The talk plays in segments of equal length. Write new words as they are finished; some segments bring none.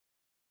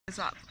Is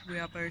up. We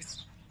are both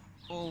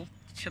all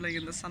chilling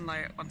in the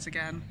sunlight once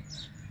again.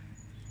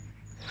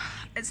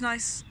 It's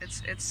nice.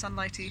 It's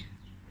sunlighty.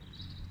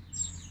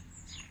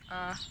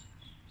 I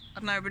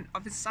don't know.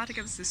 I've been sat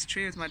against this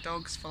tree with my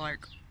dogs for like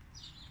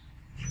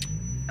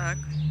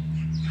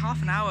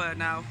half an hour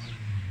now,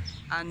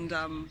 and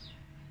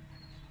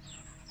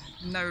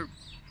no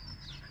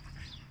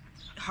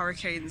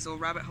hurricanes or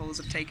rabbit holes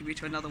have taken me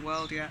to another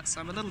world yet.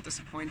 So I'm a little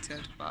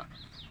disappointed, but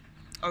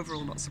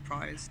overall not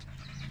surprised.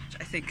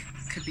 Which I think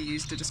could be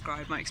used to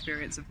describe my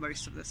experience of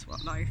most of this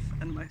life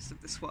and most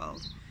of this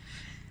world.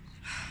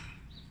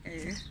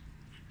 Hey.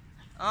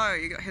 Oh,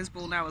 you got his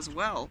ball now as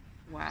well.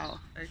 Wow,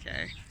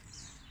 okay.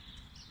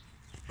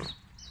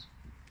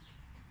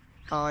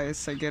 Oh, it's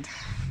so good.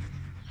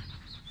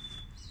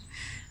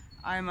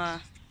 I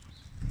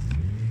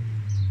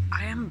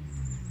am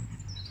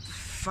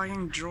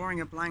fucking drawing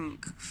a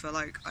blank for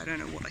like, I don't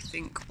know what I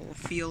think or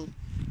feel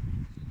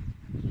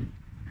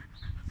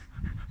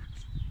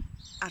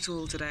at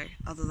all today,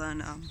 other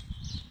than I'm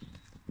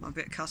a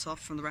bit cut off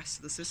from the rest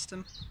of the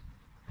system.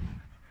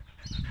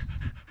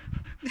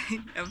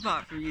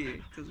 Apart from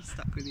you, because I'm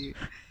stuck with you.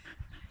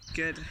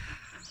 Good.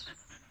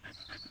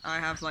 I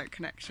have like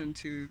connection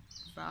to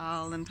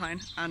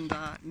Valentine and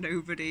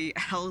nobody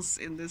else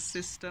in this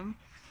system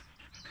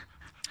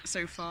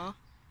so far.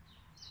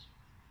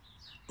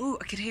 Ooh,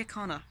 I could hear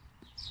Connor,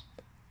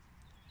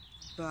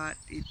 but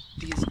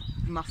he's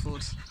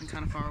muffled and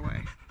kind of far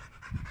away.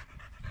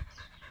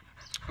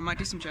 I might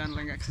do some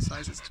journaling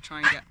exercises to try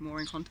and get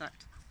more in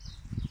contact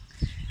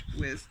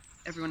with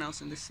everyone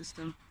else in this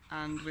system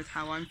and with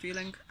how I'm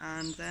feeling,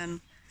 and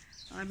then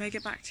I may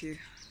get back to you,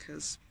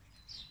 because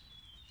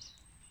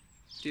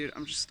dude,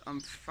 I'm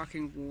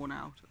fucking worn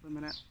out at the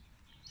minute.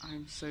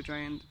 I'm so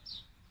drained.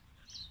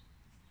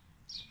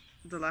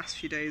 The last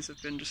few days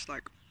have been just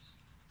like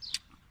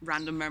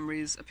random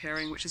memories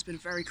appearing, which has been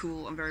very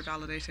cool and very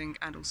validating,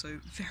 and also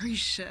very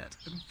shit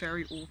and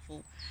very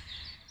awful.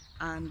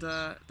 And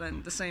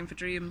then the same for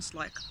dreams,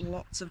 like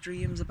lots of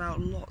dreams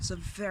about lots of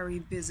very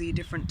busy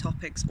different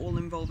topics, all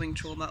involving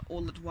trauma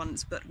all at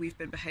once, but we've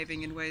been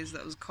behaving in ways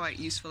that was quite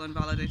useful and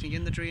validating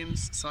in the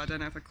dreams, so I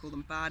don't know if I call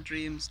them bad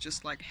dreams,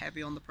 just like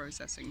heavy on the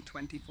processing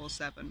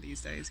 24/7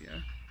 these days, yeah.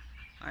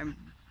 I'm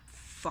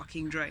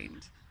fucking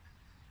drained.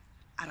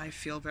 And I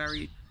feel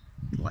very,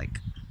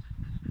 like,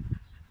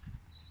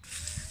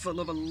 full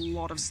of a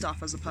lot of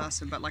stuff as a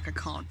person, but like I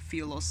can't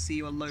feel or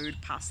see or load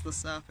past the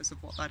surface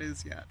of what that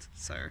is yet.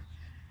 So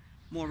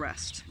more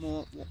rest,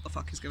 more what the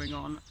fuck is going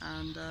on,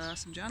 and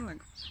some journaling.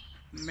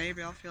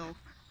 Maybe I'll feel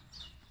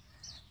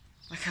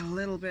like a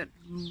little bit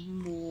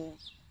more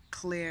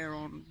clear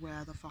on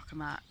where the fuck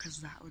I'm at, because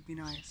that would be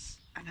nice,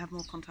 and have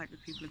more contact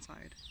with people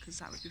inside, because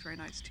that would be very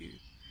nice too.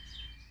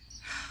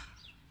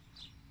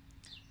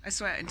 I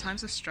swear, in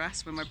times of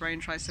stress, when my brain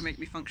tries to make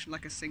me function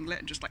like a singlet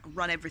and just like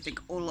run everything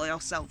all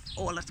yourself,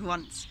 all at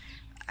once,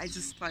 I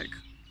just like,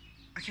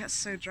 I get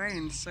so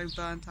drained, so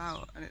burnt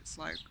out, and it's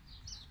like,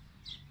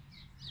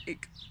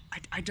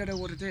 I don't know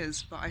what it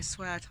is, but I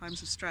swear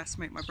times of stress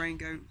make my brain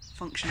go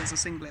function as a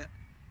singlet,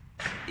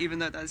 even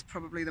though that's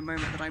probably the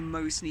moment that I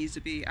most need to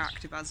be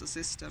active as a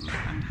system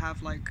and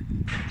have like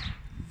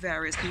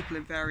various people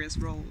in various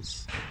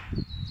roles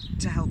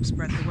to help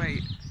spread the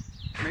weight.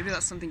 Maybe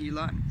that's something you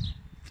learn.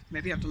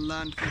 Maybe you have to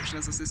learn to function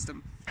as a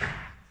system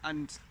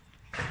and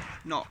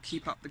not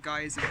keep up the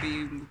guise of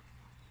being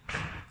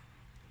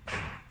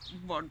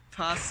one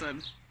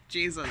person.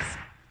 Jesus.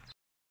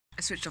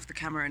 I switched off the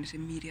camera and it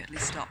immediately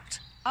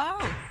stopped.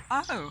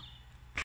 Oh!